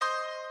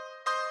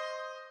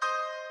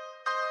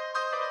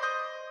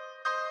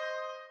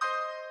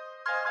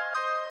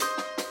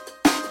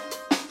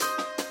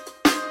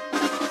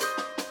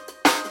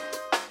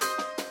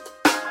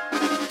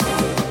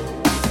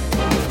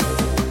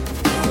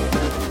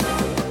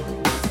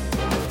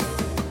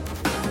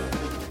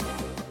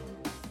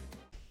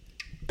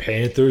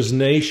Panthers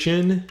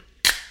Nation,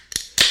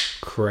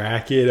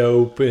 crack it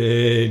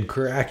open.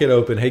 Crack it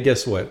open. Hey,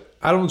 guess what?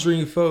 I don't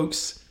drink,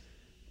 folks.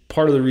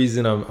 Part of the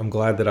reason I'm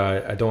glad that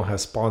I don't have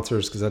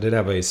sponsors, because I did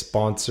have a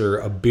sponsor,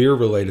 a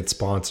beer-related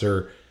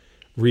sponsor,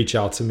 reach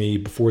out to me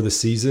before the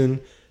season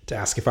to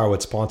ask if I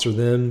would sponsor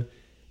them.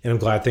 And I'm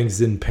glad things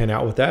didn't pan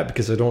out with that,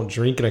 because I don't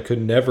drink and I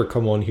could never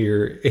come on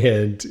here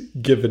and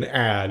give an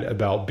ad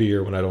about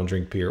beer when I don't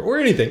drink beer or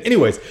anything.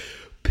 Anyways,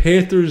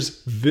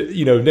 Panthers,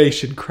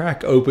 Nation,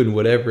 crack open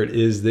whatever it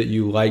is that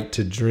you like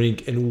to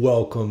drink, and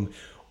welcome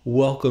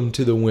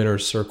to the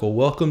Winners Circle.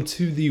 Welcome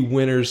to the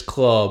Winners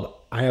Club.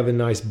 I have a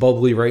nice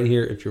bubbly right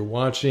here if you're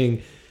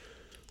watching.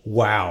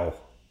 Wow,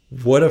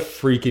 what a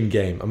freaking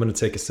game. I'm going to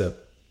take a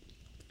sip.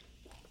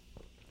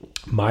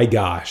 My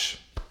gosh.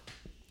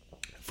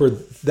 For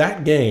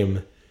that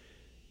game,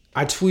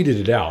 I tweeted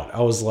it out.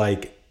 I was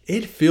like,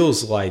 it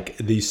feels like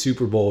the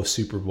Super Bowl of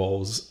Super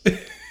Bowls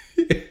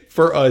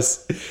for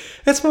us.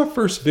 That's my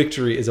first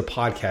victory as a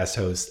podcast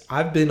host.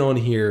 I've been on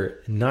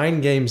here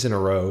 9 games in a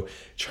row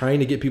trying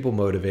to get people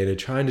motivated,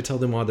 trying to tell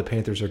them why the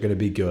Panthers are going to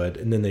be good,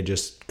 and then they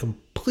just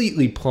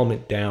completely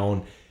plummet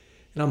down.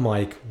 And I'm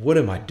like, what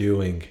am I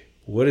doing?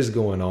 What is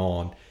going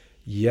on?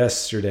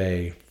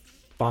 Yesterday,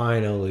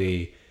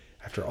 finally,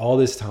 after all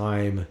this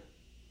time,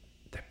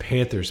 the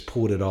Panthers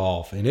pulled it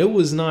off, and it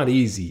was not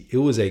easy. It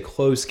was a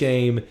close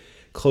game,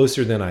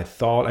 closer than I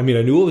thought. I mean,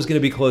 I knew it was going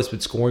to be close,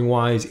 but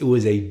scoring-wise, it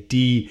was a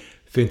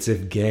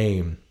defensive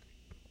game.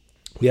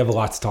 We have a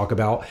lot to talk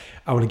about.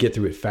 I want to get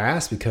through it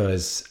fast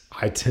because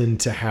I tend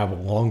to have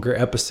longer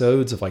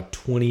episodes of like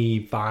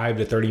 25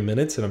 to 30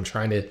 minutes, and I'm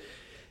trying to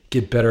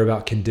get better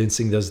about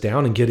condensing those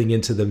down and getting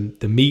into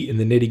the meat and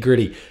the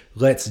nitty-gritty.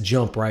 Let's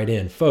jump right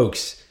in.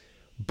 Folks,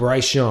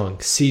 Bryce Young,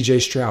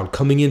 CJ Stroud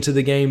coming into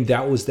the game,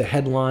 that was the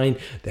headline.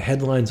 The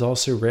headlines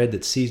also read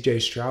that CJ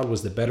Stroud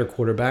was the better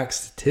quarterback.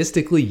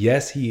 Statistically,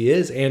 yes, he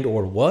is and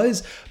or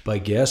was,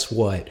 but guess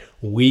what?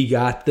 We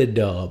got the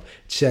dub.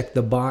 Check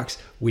the box.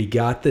 We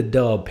got the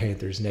dub,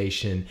 Panthers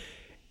Nation.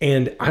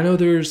 And I know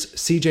there's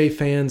CJ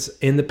fans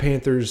in the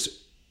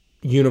Panthers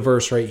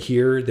universe right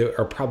here that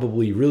are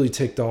probably really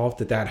ticked off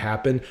that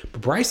happened,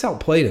 but Bryce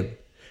outplayed him.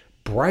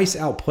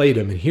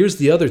 And here's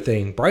the other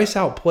thing. Bryce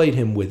outplayed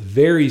him with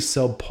very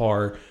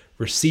subpar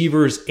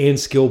receivers and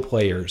skill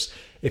players.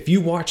 If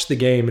you watch the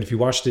game, and if you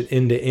watched it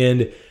end to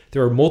end,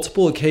 there are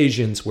multiple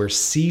occasions where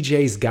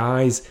CJ's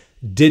guys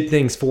did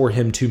things for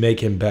him to make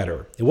him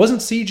better. It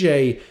wasn't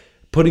CJ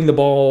putting the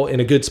ball in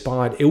a good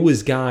spot. It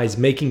was guys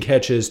making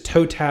catches,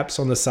 toe taps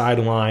on the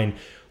sideline.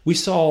 We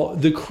saw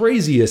the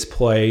craziest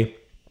play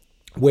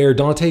where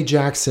Dante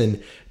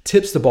Jackson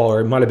tips the ball,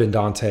 or it might have been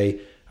Dante.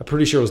 I'm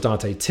pretty sure it was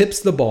Dante, tips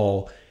the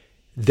ball.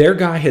 Their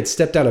guy had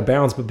stepped out of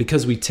bounds, but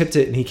because we tipped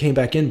it and he came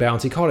back in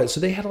bounds, he caught it.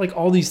 So they had like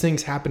all these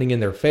things happening in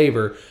their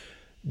favor.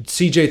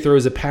 CJ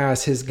throws a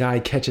pass, his guy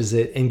catches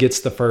it and gets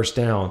the first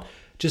down.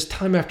 Just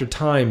time after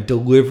time,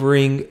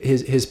 delivering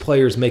his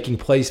players, making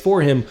plays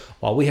for him,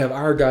 while we have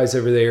our guys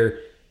over there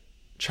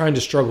trying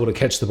to struggle to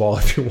catch the ball.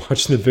 If you're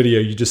watching the video,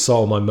 you just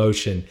saw my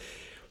motion.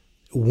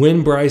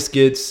 When Bryce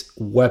gets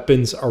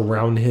weapons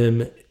around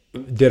him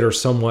that are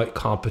somewhat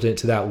competent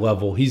to that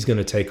level, he's going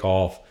to take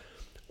off.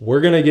 We're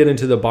going to get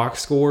into the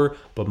box score,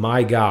 but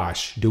my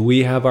gosh, do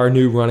we have our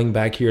new running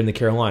back here in the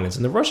Carolinas?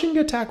 And the rushing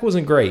attack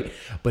wasn't great,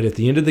 but at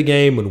the end of the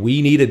game, when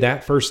we needed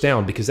that first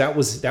down, because that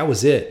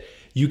was it.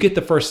 You get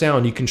the first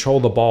down, you control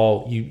the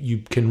ball, you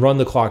can run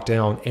the clock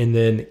down, and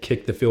then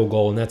kick the field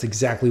goal, and that's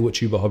exactly what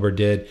Chuba Hubbard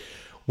did.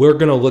 We're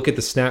going to look at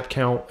the snap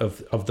count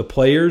of the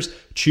players.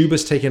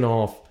 Chuba's taken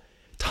off.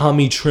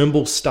 Tommy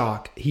Tremble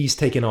stock, he's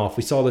taken off.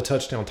 We saw the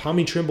touchdown.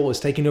 Tommy Tremble is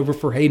taking over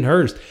for Hayden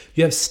Hurst.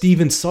 You have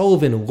Steven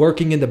Sullivan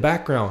lurking in the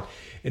background.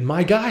 And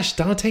my gosh,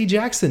 Dante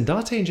Jackson,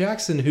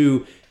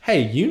 who,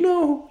 hey,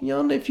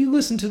 if you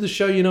listen to the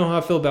show, you know how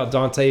I feel about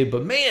Dante,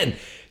 but man,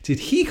 did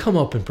he come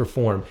up and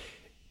perform.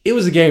 It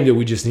was a game that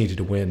we just needed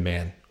to win,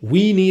 man.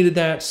 We needed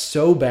that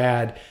so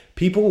bad.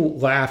 People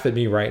laugh at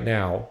me right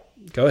now.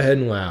 Go ahead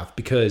and laugh,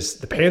 because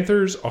the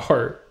Panthers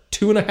are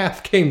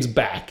 2.5 games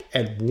back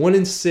at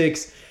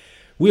 1-6.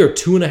 We are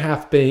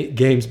 2.5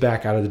 games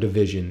back out of the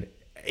division,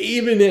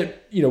 even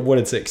at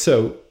 1-6.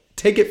 So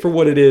take it for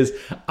what it is.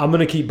 I'm going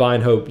to keep buying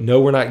hope. No,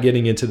 we're not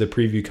getting into the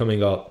preview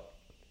coming up.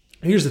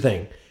 Here's the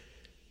thing.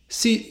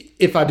 See,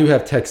 if I do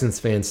have Texans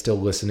fans still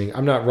listening,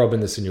 I'm not rubbing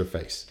this in your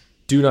face.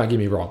 Do not get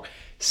me wrong.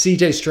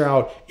 CJ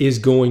Stroud is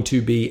going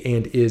to be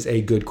and is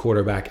a good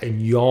quarterback,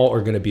 and y'all are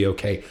going to be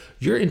okay.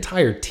 Your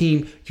entire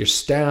team, your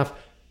staff,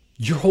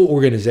 your whole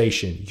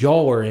organization,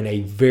 y'all are in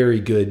a very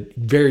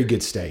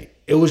good state.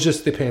 It was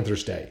just the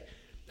Panthers' day.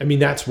 I mean,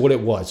 that's what it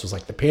was. It was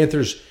like the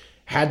Panthers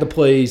had the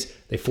plays,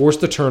 they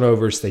forced the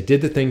turnovers, they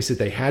did the things that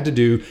they had to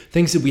do,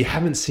 things that we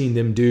haven't seen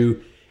them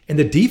do, and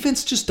the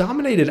defense just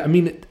dominated. I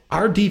mean,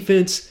 our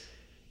defense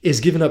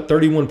is giving up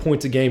 31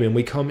 points a game, and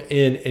we come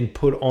in and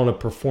put on a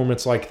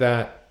performance like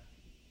that.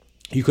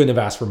 You couldn't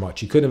have asked for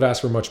much. You couldn't have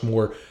asked for much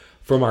more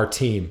from our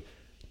team.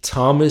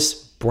 Thomas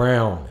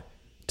Brown,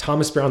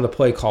 the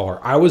play caller.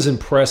 I was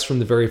impressed from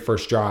the very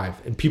first drive,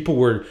 and people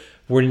were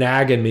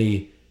nagging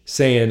me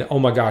saying, "Oh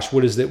my gosh,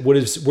 what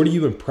are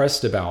you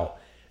impressed about?"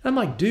 And I'm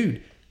like,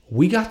 dude,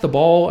 we got the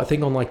ball, I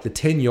think on like the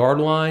 10-yard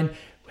line,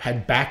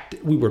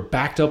 we were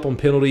backed up on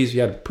penalties. We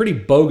had a pretty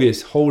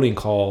bogus holding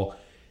call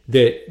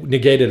that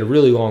negated a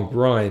really long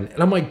run.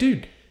 And I'm like,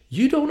 dude,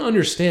 you don't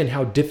understand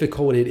how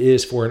difficult it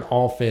is for an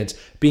offense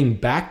being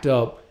backed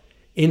up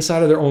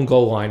inside of their own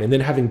goal line and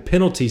then having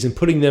penalties and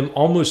putting them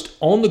almost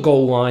on the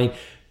goal line.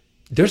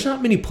 There's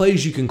not many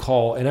plays you can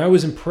call. And I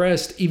was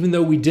impressed, even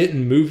though we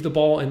didn't move the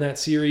ball in that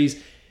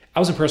series, I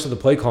was impressed with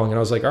the play calling. And I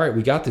was like, all right,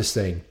 we got this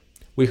thing.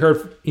 We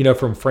heard,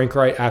 from Frank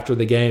Wright after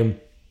the game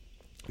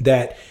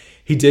that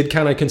he did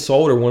kind of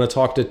consult or want to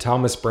talk to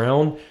Thomas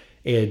Brown,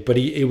 but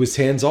it was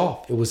hands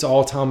off. It was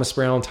all Thomas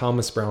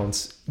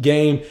Brown's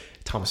game.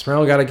 Thomas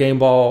Brown got a game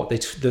ball.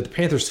 The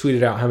Panthers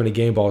tweeted out how many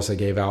game balls they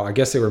gave out. I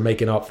guess they were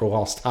making up for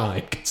lost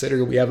time,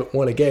 considering we haven't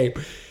won a game.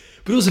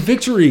 But it was a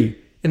victory.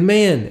 And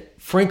man,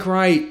 Frank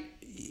Wright,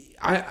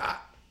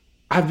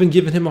 I've been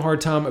giving him a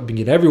hard time. I've been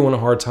giving everyone a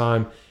hard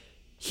time.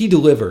 He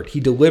delivered. He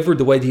delivered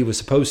the way that he was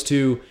supposed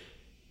to.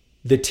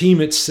 The team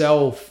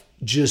itself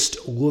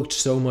just looked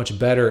so much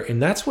better.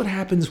 And that's what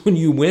happens when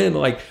you win.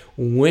 Like,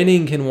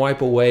 winning can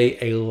wipe away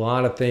a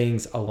lot of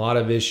things, a lot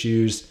of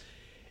issues.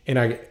 And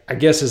I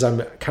guess as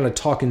I'm kind of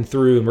talking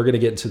through, and we're going to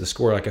get into the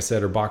score, like I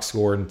said, or box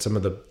score and some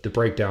of the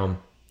breakdown,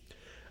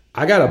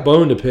 I got a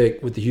bone to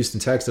pick with the Houston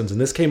Texans. And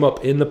this came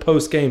up in the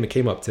post game. It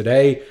came up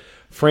today.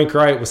 Frank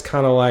Wright was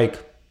kind of like,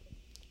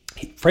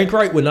 Frank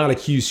Wright would not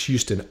accuse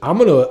Houston.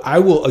 I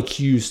will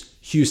accuse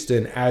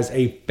Houston as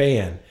a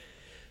fan.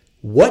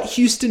 What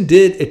Houston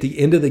did at the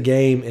end of the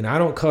game, and I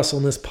don't cuss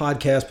on this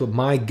podcast, but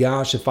my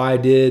gosh, if I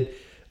did,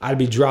 I'd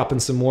be dropping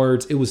some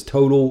words. It was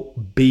total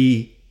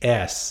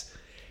BS.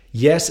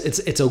 Yes,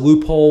 it's a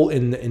loophole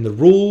in the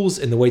rules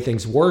and the way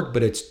things work,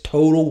 but it's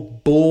total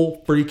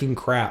bull freaking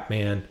crap,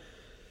 man.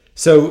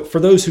 So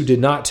for those who did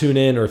not tune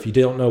in, or if you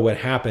don't know what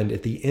happened,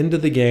 at the end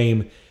of the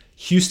game,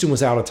 Houston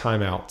was out of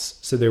timeouts.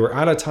 So they were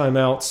out of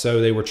timeouts, so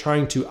they were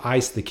trying to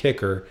ice the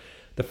kicker.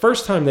 The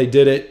first time they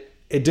did it,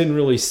 it didn't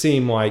really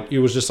seem like, it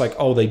was just like,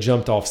 oh, they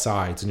jumped off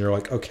sides. And you're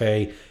like,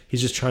 okay,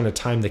 he's just trying to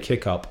time the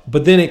kick up.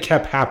 But then it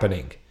kept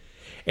happening.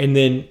 And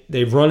then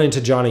they've run into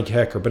Johnny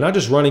Hecker. But not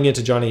just running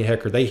into Johnny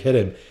Hecker, they hit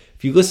him.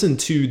 If you listen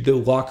to the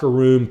locker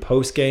room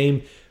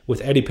post-game with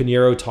Eddie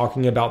Pinheiro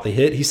talking about the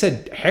hit, he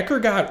said Hecker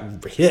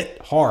got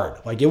hit hard.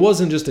 Like, it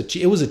wasn't just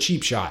it was a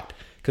cheap shot.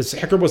 Because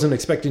Hecker wasn't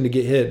expecting to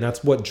get hit. And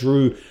that's what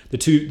drew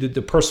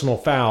the personal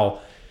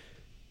foul.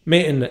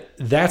 Man,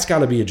 that's got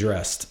to be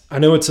addressed. I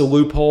know it's a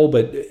loophole,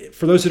 but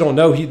for those who don't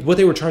know, what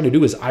they were trying to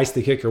do is ice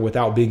the kicker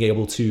without being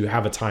able to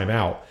have a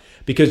timeout,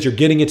 because you're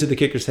getting into the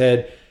kicker's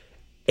head.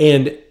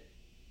 And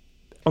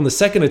on the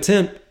second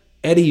attempt,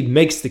 Eddie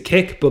makes the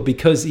kick, but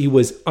because he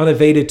was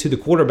unevaded to the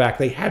quarterback,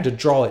 they had to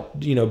draw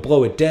it,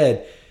 blow it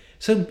dead.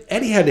 So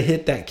Eddie had to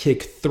hit that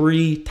kick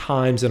 3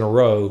 times in a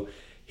row.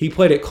 He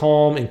played it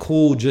calm and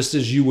cool, just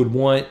as you would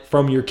want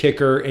from your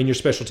kicker and your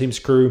special teams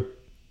crew.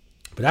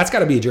 But that's got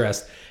to be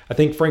addressed. I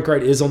think Frank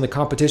Wright is on the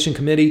competition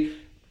committee.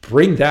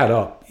 Bring that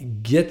up.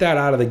 Get that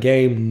out of the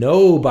game.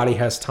 Nobody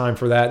has time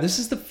for that. This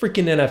is the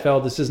freaking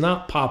NFL. This is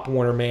not Pop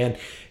Warner, man.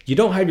 You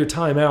don't have your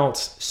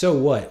timeouts. So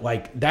what?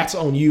 Like, that's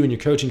on you and your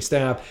coaching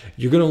staff.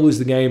 You're going to lose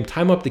the game.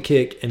 Time up the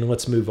kick and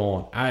let's move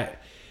on. I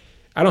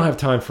don't have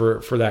time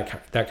for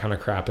that kind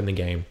of crap in the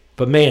game.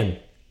 But man,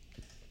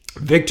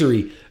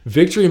 victory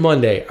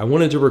Monday. I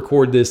wanted to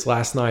record this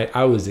last night.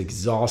 I was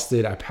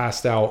exhausted. I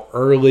passed out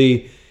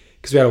early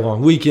because we had a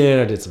long weekend.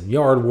 I did some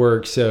yard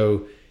work.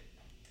 So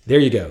there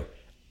you go.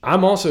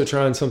 I'm also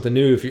trying something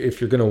new.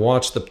 If you're going to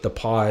watch the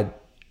pod,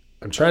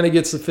 I'm trying to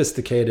get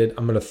sophisticated.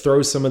 I'm going to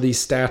throw some of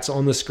these stats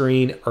on the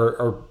screen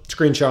or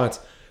screenshots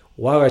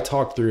while I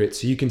talk through it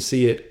so you can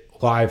see it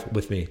live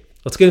with me.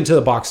 Let's get into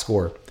the box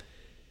score.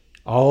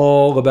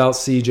 All about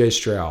CJ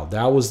Stroud.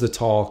 That was the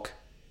talk.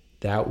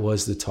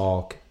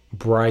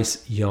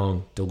 Bryce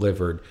Young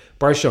delivered.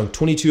 Bryce Young,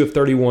 22 of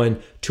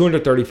 31,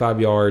 235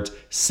 yards,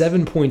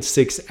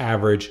 7.6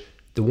 average,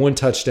 the 1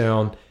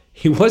 touchdown.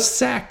 He was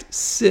sacked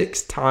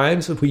 6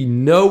 times. We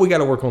know we got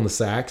to work on the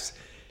sacks.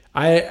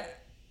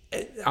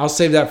 I'll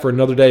save that for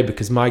another day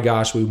because, my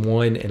gosh, we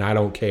won and I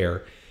don't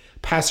care.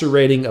 Passer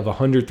rating of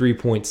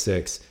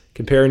 103.6.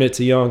 Comparing it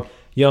to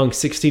Young,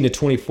 16 to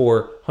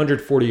 24,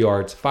 140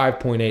 yards,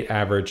 5.8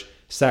 average,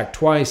 sacked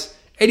twice,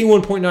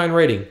 81.9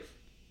 rating.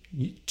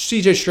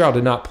 CJ Stroud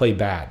did not play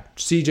bad.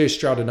 CJ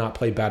Stroud did not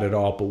play bad at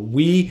all.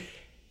 But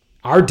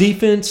our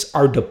defense,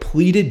 our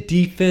depleted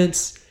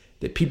defense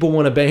that people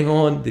want to bang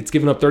on, that's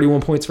giving up 31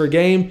 points per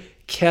game,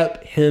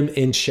 kept him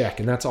in check.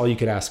 And that's all you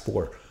could ask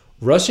for.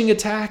 Rushing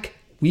attack,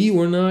 we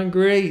were not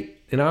great.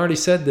 And I already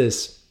said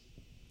this.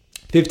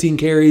 15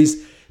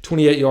 carries,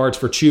 28 yards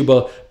for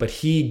Chuba, but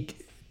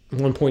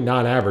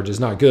 1.9 average is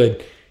not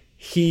good.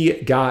 He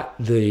got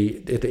at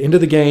the end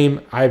of the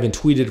game, I even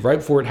tweeted right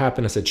before it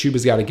happened, I said,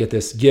 Chuba's got to get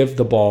this, give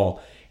the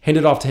ball, hand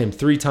it off to him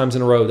 3 times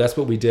in a row. That's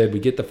what we did. We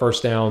get the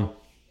first down,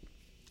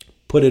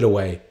 put it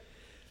away.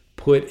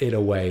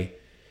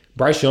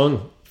 Bryce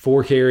Young,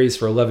 4 carries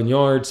for 11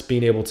 yards,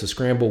 being able to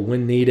scramble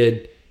when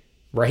needed.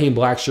 Raheem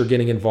Blackshear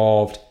getting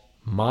involved.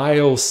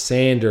 Miles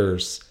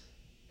Sanders.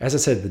 As I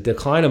said, the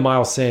decline of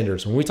Miles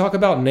Sanders. When we talk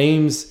about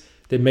names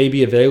that may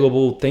be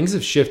available, things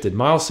have shifted.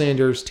 Miles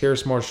Sanders,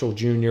 Terrace Marshall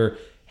Jr.,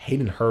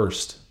 Hayden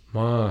Hurst.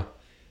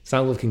 It's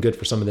not looking good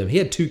for some of them. He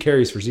had 2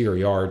 carries for 0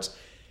 yards.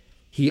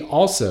 He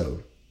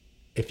also,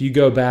 if you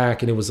go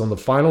back, and it was on the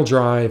final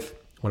drive,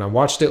 when I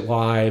watched it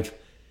live,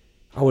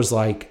 I was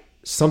like,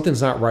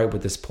 something's not right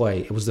with this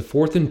play. It was the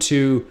 4th and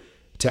 2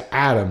 to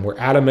Adam, where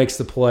Adam makes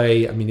the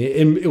play. I mean,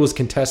 it was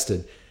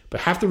contested.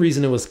 But half the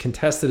reason it was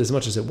contested as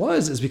much as it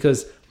was is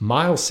because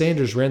Miles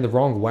Sanders ran the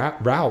wrong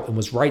route and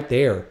was right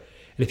there.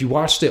 And if you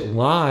watched it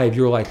live,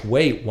 you're like,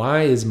 wait,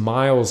 why is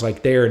Miles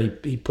like there? And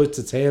he puts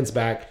his hands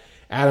back.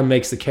 Adam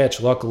makes the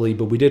catch, luckily,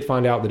 but we did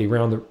find out that he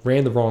ran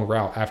the wrong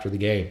route after the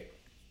game.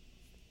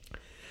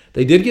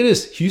 They did get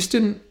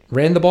Houston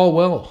ran the ball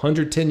well,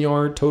 110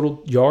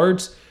 total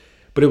yards,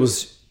 but it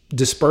was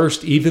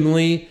dispersed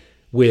evenly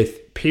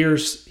with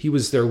Pierce. He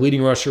was their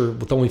leading rusher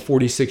with only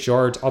 46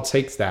 yards. I'll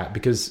take that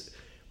because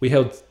we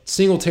held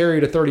Singletary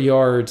to 30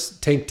 yards.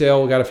 Tank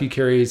Dell got a few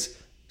carries.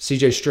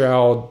 CJ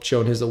Stroud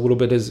showing a little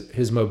bit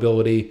his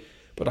mobility.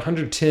 But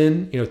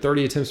 110,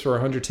 30 attempts for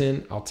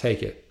 110, I'll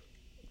take it.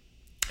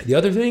 The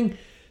other thing,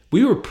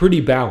 we were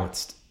pretty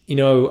balanced.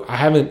 I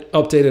haven't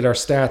updated our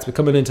stats, but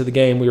coming into the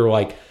game, we were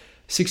like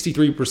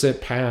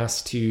 63%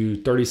 pass to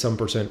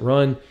 30-some%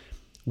 run.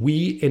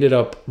 We ended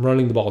up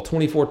running the ball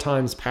 24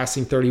 times,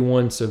 passing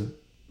 31, so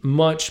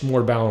much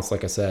more balanced,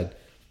 like I said.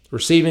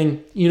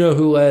 Receiving,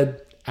 who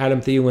led?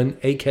 Adam Thielen,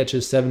 8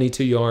 catches,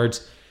 72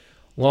 yards.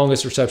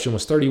 Longest reception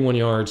was 31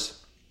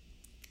 yards.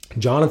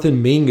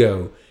 Jonathan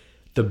Mingo,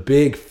 the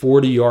big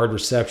 40-yard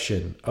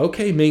reception.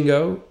 Okay,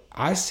 Mingo,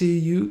 I see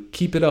you.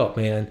 Keep it up,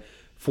 man.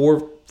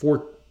 Four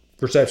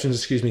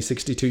receptions,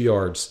 62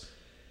 yards.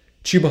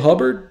 Chuba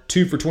Hubbard,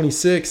 2 for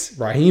 26.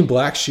 Raheem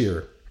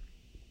Blackshear,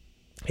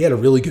 he had a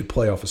really good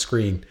play off a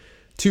screen.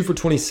 2 for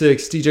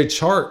 26. DJ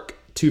Chark,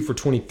 2 for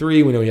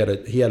 23. We know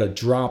he had a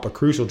drop, a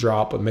crucial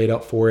drop, but made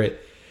up for it.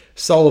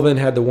 Sullivan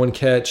had the 1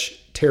 catch.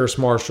 Terrace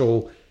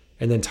Marshall,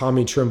 and then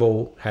Tommy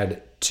Trimble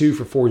had 2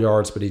 for 4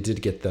 yards, but he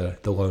did get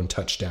the lone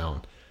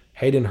touchdown.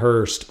 Hayden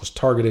Hurst was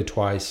targeted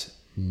twice,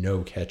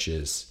 no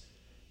catches.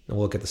 And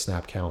we'll look at the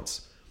snap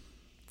counts.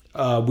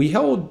 We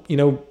held,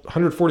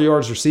 140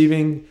 yards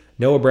receiving.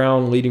 Noah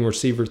Brown, leading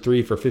receiver,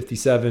 3 for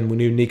 57. We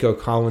knew Nico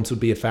Collins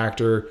would be a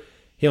factor.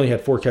 He only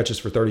had 4 catches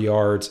for 30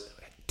 yards.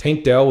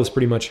 Tank Dell was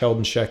pretty much held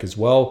in check as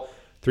well,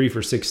 3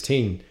 for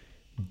 16.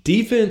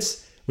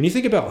 Defense, when you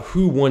think about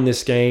who won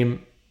this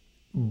game,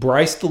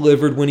 Bryce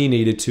delivered when he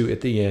needed to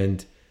at the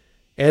end,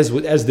 as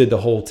did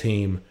the whole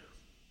team.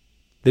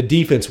 The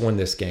defense won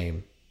this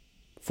game,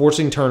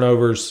 forcing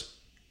turnovers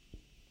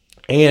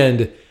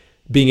and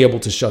being able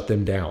to shut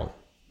them down.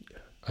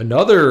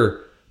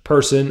 Another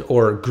person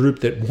or group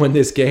that won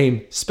this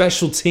game,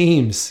 special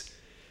teams.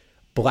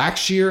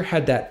 Blackshear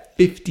had that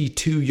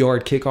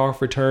 52-yard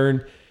kickoff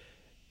return.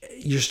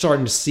 You're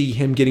starting to see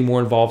him getting more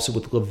involved. So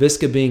with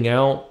LaVisca being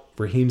out,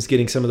 Raheem's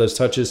getting some of those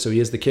touches, so he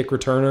is the kick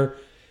returner.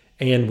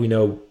 And we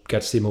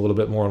got to see him a little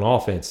bit more on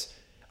offense.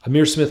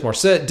 Amir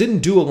Smith-Marset didn't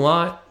do a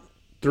lot,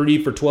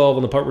 3 for 12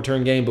 on the punt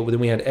return game, but then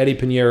we had Eddie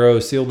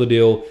Pinheiro seal the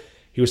deal.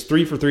 He was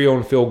 3 for 3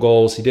 on field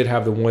goals. He did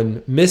have the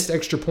 1 missed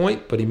extra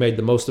point, but he made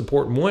the most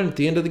important one at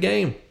the end of the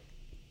game.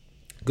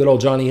 Good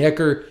old Johnny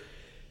Hecker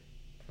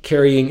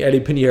carrying Eddie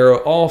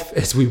Pinheiro off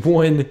as we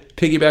won.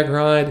 Piggyback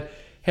ride.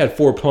 Had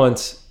 4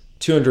 punts,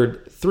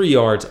 203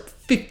 yards,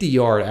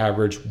 50-yard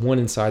average, 1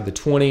 inside the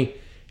 20.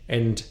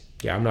 And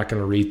yeah, I'm not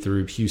going to read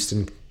through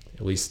Houston,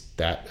 at least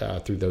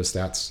that through those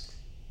stats.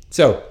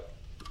 So,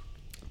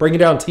 bringing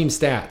down team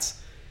stats.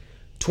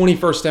 20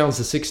 first downs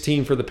to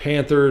 16 for the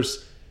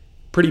Panthers.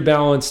 Pretty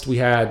balanced. We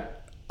had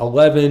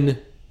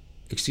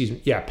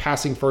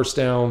passing first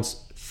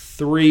downs,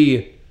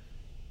 3.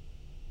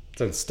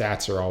 The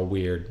stats are all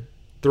weird.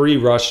 3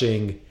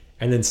 rushing,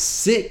 and then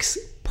 6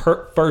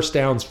 first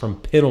downs from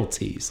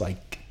penalties.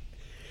 Like,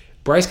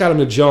 Bryce got him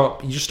to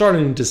jump. You're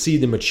starting to see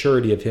the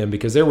maturity of him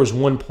because there was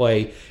one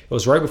play. It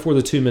was right before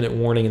the 2-minute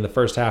warning in the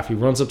first half. He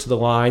runs up to the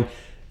line,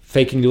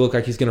 faking to look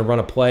like he's going to run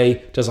a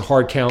play, does a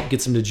hard count,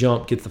 gets him to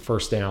jump, gets the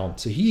first down.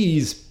 So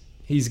he's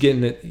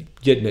getting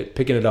it,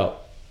 picking it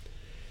up.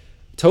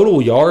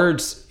 Total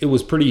yards, it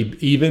was pretty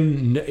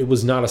even. It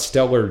was not a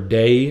stellar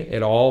day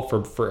at all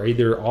for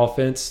either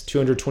offense.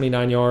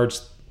 229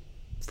 yards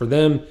for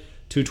them,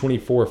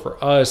 224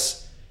 for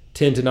us.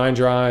 10-9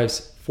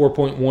 drives,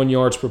 4.1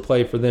 yards per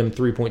play for them,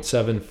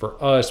 3.7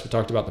 for us. We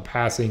talked about the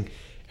passing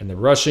and the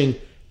rushing.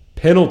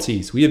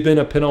 Penalties, we have been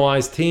a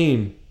penalized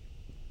team,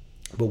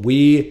 but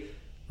we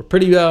were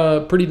pretty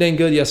dang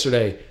good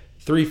yesterday.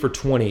 3 for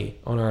 20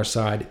 on our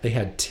side. They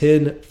had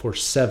 10 for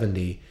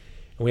 70.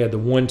 And we had the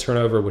 1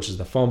 turnover, which is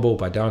the fumble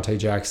by Dante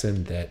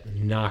Jackson that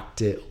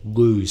knocked it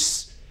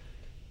loose.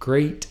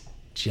 Great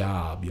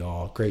job,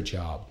 y'all. Great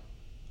job.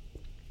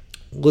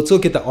 Let's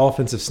look at the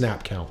offensive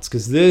snap counts,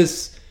 because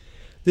this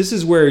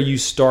is where you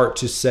start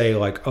to say,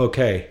 like,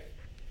 okay,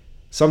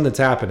 something's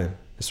happening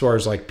as far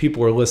as, like,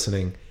 people are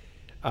listening.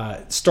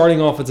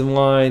 Starting offensive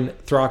line,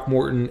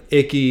 Throckmorton,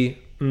 Icky.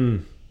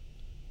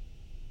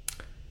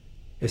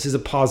 This is a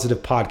positive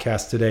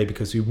podcast today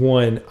because we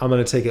won. I'm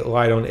going to take it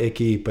light on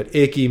Icky. But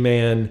Icky,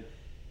 man,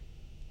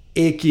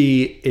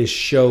 Icky is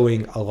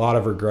showing a lot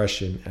of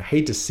regression. I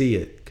hate to see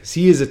it because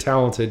he's a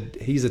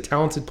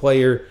talented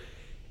player.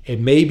 It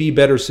may be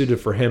better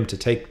suited for him to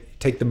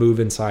take the move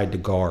inside to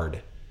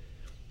guard.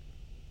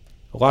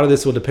 A lot of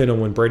this will depend on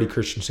when Brady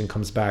Christensen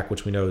comes back,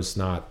 which we know is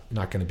not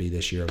going to be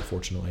this year,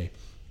 unfortunately.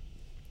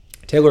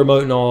 Taylor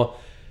Motenall,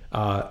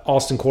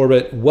 Austin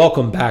Corbett,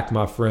 welcome back,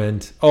 my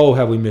friend. Oh,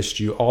 have we missed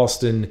you.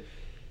 Austin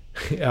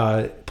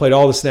played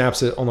all the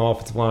snaps on the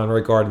offensive line,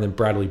 right guard, and then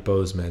Bradley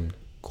Bozeman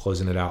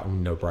closing it out, and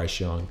we know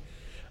Bryce Young.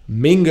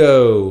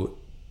 Mingo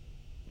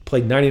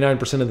played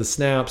 99% of the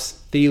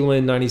snaps.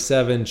 Thielen,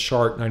 97.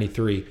 Shark,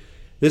 93.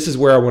 This is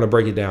where I want to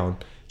break it down.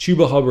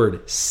 Chuba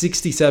Hubbard,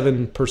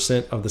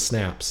 67% of the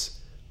snaps.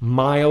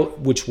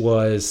 Which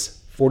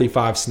was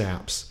 45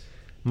 snaps.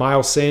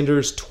 Miles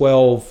Sanders,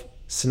 12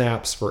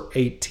 snaps for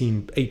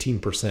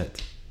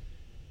 18%.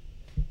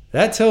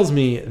 That tells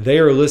me they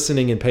are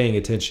listening and paying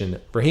attention.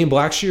 Raheem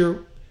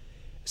Blackshear,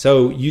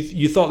 so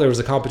you thought there was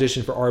a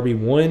competition for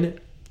RB1.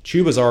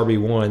 Chuba's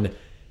RB1.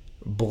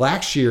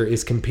 Blackshear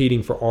is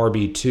competing for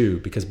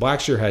RB2 because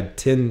Blackshear had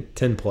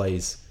 10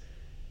 plays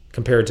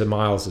compared to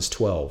Miles'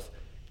 12.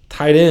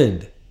 Tight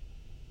end,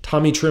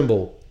 Tommy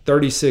Trimble,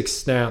 36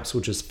 snaps,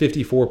 which is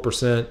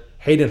 54%.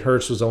 Hayden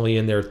Hurst was only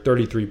in there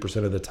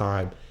 33% of the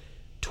time,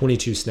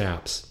 22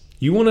 snaps.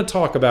 You want to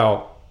talk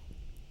about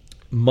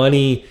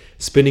money,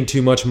 spending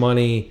too much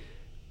money.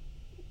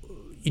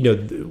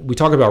 We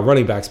talk about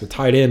running backs, but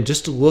tight end,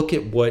 just to look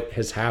at what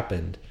has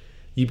happened.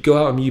 You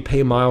go out and you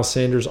pay Miles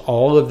Sanders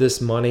all of this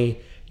money.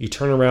 You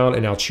turn around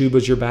and now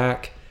Chuba's your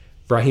back.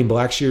 Raheem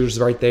Blackshear's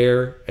right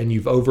there, and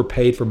you've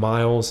overpaid for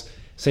Miles.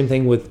 Same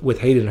thing with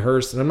Hayden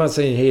Hurst. And I'm not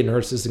saying Hayden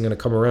Hurst isn't going to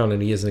come around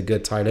and he isn't a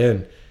good tight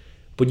end.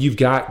 But you've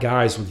got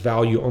guys with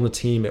value on the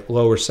team at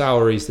lower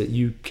salaries that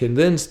you can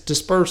then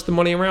disperse the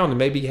money around. And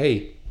maybe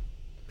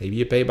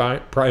you pay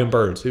Brian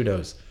Burns. Who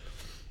knows?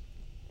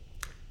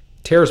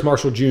 Terrace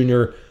Marshall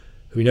Jr.,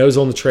 who knows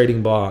on the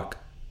trading block,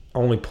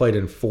 only played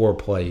in 4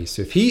 plays.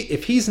 So if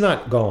he's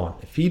not gone,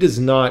 if he does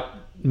not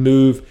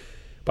move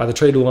by the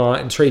trade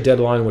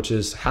deadline, which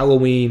is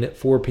Halloween at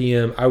 4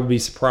 p.m., I would be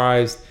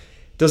surprised.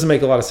 Doesn't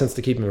make a lot of sense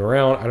to keep him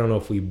around. I don't know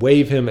if we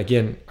waive him.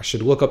 Again, I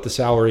should look up the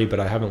salary,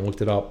 but I haven't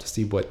looked it up to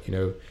see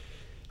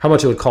how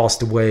much it would cost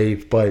to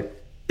waive.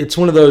 But it's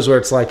one of those where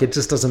it's like it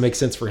just doesn't make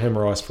sense for him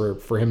or us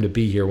for him to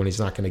be here when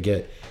he's not going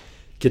to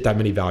get that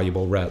many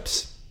valuable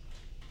reps.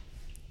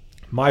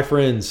 My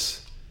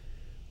friends,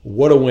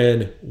 what a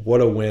win, what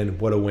a win,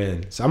 what a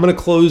win. So I'm going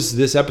to close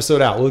this episode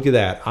out. Look at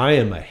that. I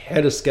am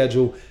ahead of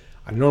schedule.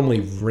 I normally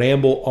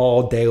ramble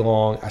all day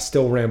long. I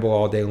still ramble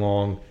all day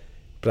long.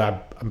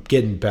 But I'm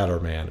getting better,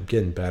 man. I'm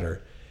getting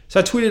better. So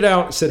I tweeted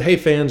out, said, hey,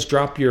 fans,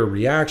 drop your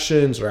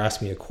reactions or ask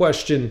me a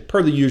question.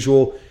 Per the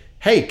usual.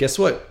 Hey, guess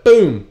what?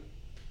 Boom.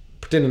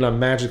 Pretending I'm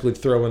magically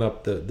throwing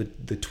up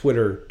the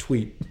Twitter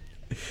tweet.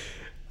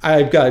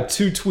 I've got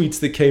 2 tweets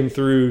that came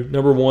through.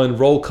 Number 1,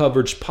 Roll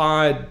Coverage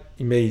Pod.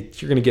 You're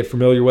going to get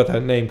familiar with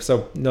that name because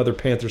another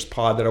Panthers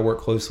pod that I work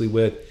closely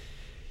with.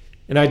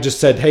 And I just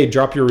said, hey,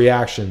 drop your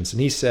reactions.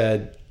 And he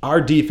said,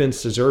 our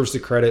defense deserves the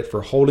credit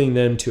for holding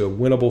them to a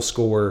winnable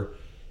score.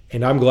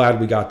 And I'm glad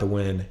we got the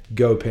win.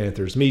 Go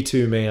Panthers. Me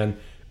too, man.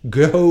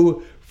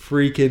 Go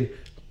freaking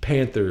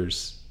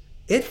Panthers.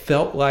 It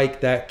felt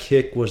like that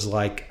kick was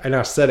like, and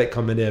I said it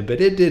coming in, but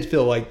it did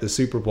feel like the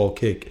Super Bowl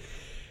kick.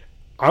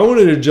 I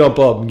wanted to jump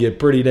up and get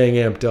pretty dang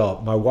amped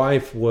up. My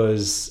wife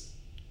was,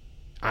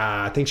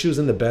 I think she was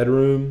in the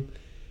bedroom.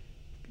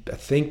 I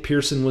think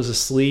Pearson was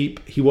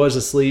asleep. He was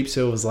asleep,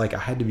 so it was like I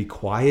had to be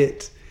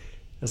quiet.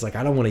 I was like,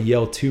 I don't want to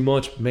yell too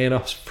much. Man, I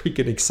was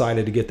freaking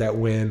excited to get that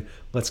win.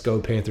 Let's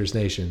go, Panthers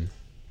Nation.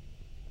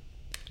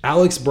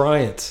 Alex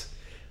Bryant.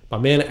 My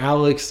man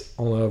Alex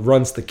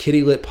runs the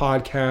Kitty Lit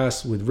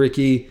podcast with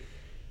Ricky.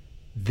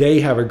 They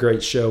have a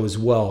great show as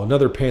well.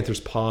 Another Panthers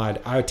pod.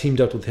 I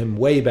teamed up with him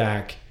way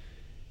back.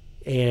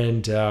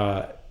 And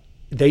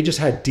they just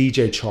had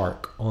DJ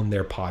Chark on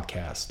their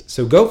podcast.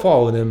 So go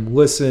follow them.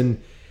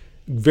 Listen.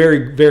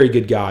 Very, very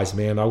good guys,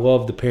 man. I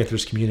love the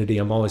Panthers community.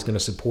 I'm always going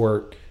to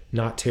support,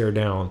 not tear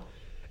down.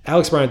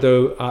 Alex Bryant,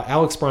 though,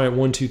 Alex Bryant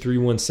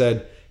 1231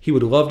 said he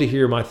would love to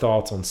hear my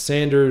thoughts on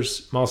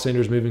Miles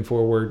Sanders moving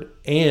forward,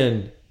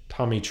 and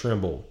Tommy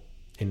Trimble.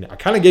 And I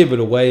kind of gave it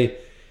away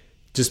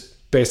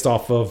just based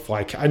off of,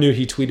 I knew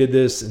he tweeted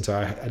this, and so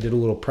I did a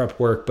little prep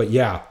work. But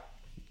yeah,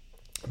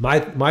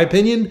 my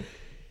opinion,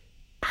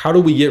 how do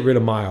we get rid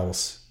of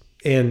Miles?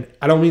 And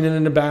I don't mean it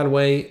in a bad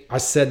way. I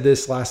said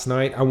this last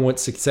night. I want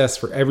success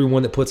for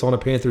everyone that puts on a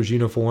Panthers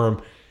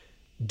uniform.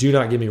 Do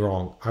not get me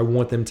wrong. I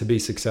want them to be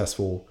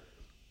successful.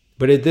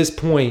 But at this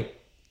point,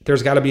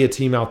 there's got to be a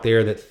team out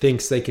there that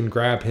thinks they can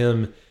grab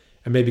him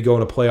and maybe go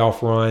on a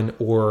playoff run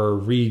or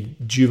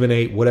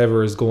rejuvenate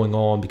whatever is going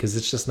on, because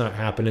it's just not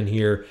happening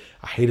here.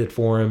 I hate it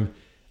for him.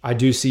 I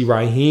do see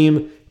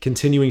Raheem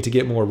continuing to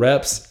get more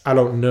reps. I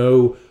don't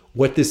know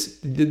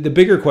the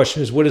bigger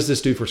question is, what does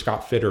this do for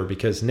Scott Fitter?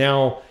 Because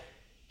now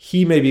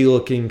he may be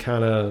looking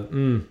kind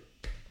of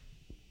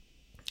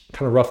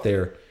rough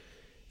there.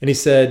 And he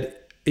said,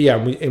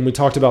 yeah, we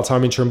talked about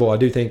Tommy Tremble. I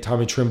do think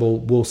Tommy Tremble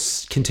will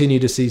continue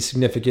to see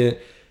significant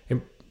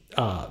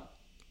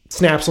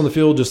snaps on the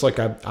field, just like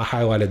I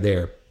highlighted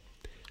there.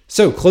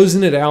 So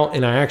closing it out,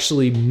 and I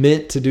actually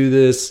meant to do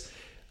this.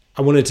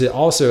 I wanted to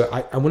also,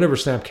 I went over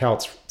snap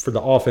counts for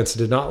the offense. I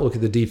did not look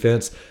at the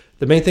defense.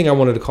 The main thing I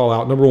wanted to call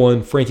out, number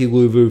one, Frankie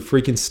Louvu,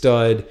 freaking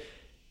stud.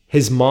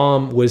 His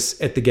mom was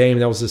at the game.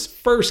 That was his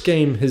first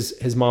game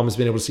his mom has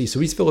been able to see. So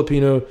he's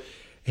Filipino.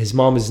 His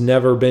mom has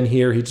never been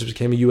here. He just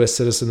became a U.S.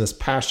 citizen this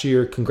past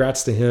year.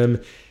 Congrats to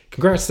him.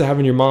 Congrats to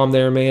having your mom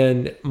there,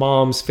 man.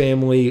 Mom's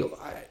family,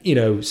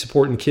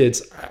 supporting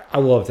kids. I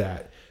love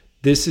that.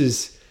 This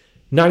is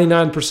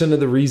 99% of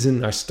the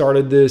reason I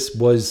started this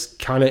was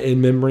kind of in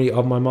memory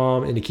of my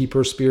mom and to keep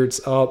her spirits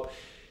up.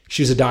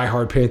 She's a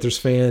diehard Panthers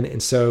fan.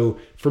 And so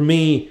for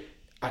me,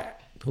 I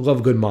love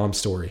a good mom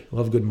story.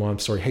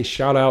 Hey,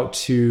 shout out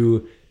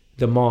to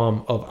the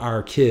mom of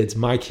our kids,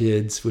 my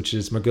kids, which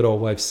is my good old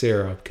wife,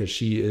 Sarah, because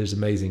she is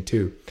amazing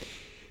too.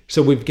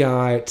 So we've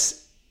got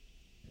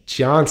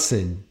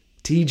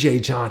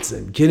TJ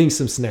Johnson, getting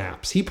some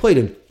snaps. He played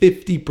in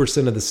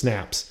 50% of the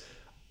snaps.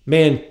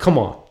 Man, come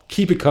on.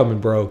 Keep it coming,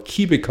 bro.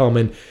 Keep it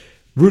coming.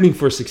 Rooting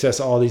for success,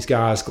 all these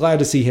guys. Glad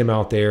to see him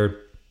out there.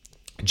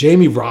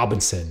 Jamie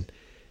Robinson.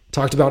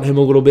 Talked about him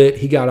a little bit.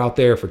 He got out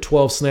there for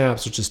 12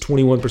 snaps, which is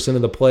 21%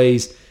 of the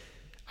plays.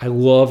 I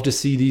love to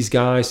see these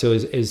guys. So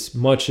as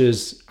much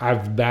as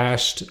I've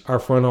bashed our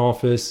front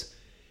office,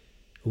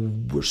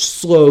 we're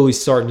slowly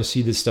starting to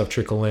see this stuff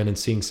trickle in and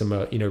seeing some,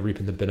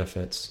 reaping the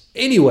benefits.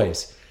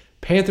 Anyways,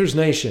 Panthers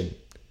Nation.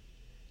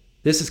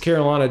 This is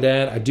Carolina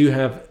Dad. I do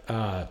have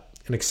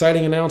an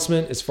exciting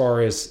announcement as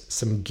far as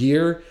some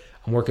gear.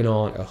 I'm working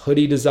on a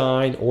hoodie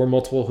design or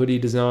multiple hoodie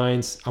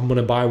designs. I'm going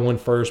to buy one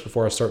first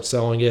before I start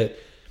selling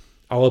it.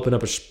 I'll open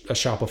up a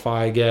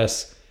Shopify, I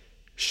guess.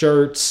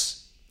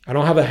 Shirts. I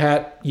don't have a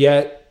hat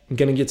yet. I'm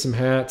going to get some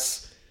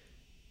hats.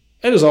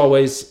 And as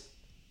always,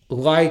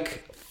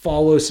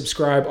 follow,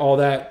 subscribe, all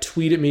that.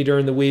 Tweet at me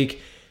during the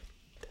week.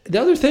 The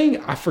other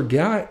thing I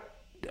forgot,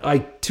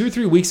 2 or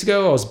 3 weeks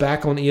ago, I was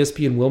back on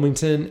ESPN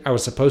Wilmington. I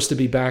was supposed to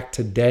be back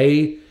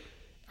today.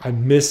 I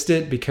missed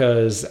it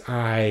because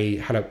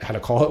I had a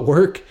call at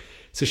work.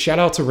 So shout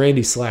out to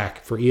Randy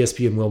Slack for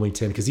ESPN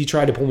Wilmington because he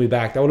tried to pull me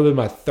back. That would have been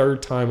my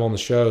third time on the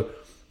show.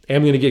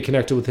 I'm going to get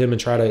connected with him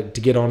and try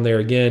to get on there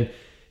again.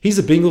 He's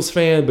a Bengals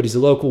fan, but he's a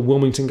local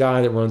Wilmington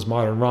guy that runs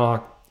Modern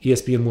Rock,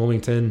 ESPN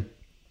Wilmington.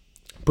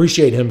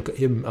 Appreciate him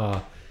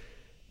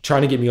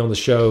trying to get me on the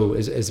show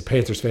as a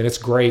Panthers fan. It's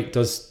great.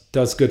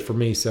 Does good for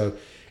me. So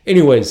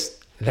anyways,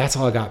 that's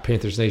all I got,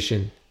 Panthers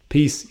Nation.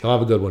 Peace. Y'all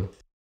have a good one.